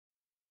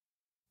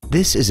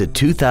This is a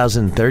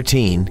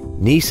 2013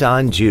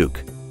 Nissan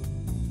Juke.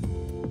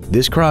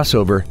 This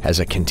crossover has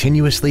a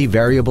continuously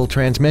variable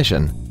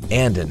transmission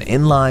and an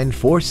inline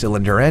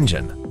 4-cylinder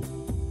engine.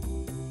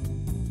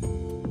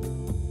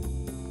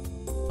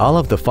 All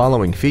of the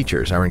following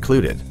features are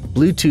included: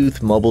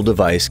 Bluetooth mobile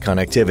device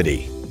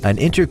connectivity, an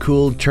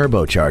intercooled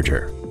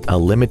turbocharger, a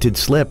limited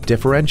slip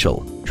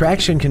differential,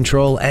 traction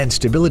control and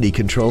stability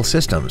control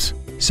systems,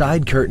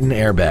 side curtain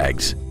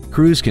airbags,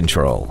 cruise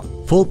control,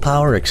 full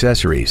power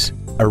accessories,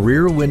 a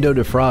rear window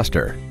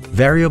defroster,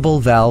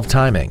 variable valve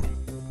timing,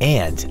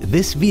 and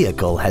this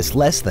vehicle has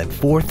less than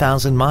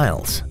 4,000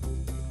 miles.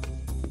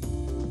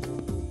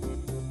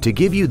 To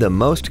give you the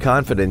most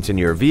confidence in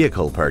your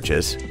vehicle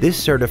purchase,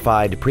 this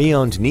certified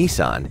pre-owned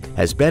Nissan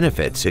has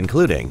benefits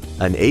including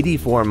an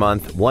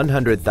 84-month,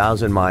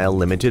 100,000-mile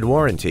limited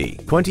warranty,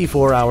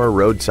 24-hour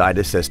roadside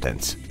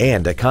assistance,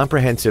 and a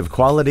comprehensive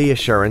quality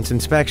assurance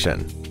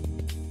inspection.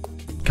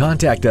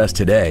 Contact us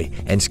today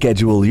and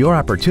schedule your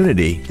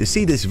opportunity to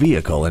see this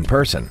vehicle in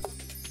person.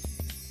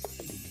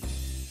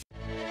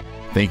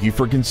 Thank you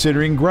for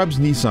considering Grubbs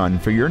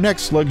Nissan for your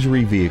next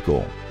luxury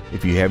vehicle.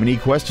 If you have any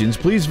questions,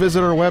 please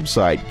visit our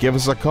website, give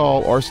us a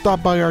call, or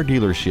stop by our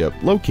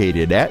dealership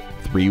located at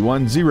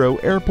 310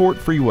 Airport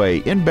Freeway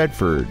in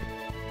Bedford.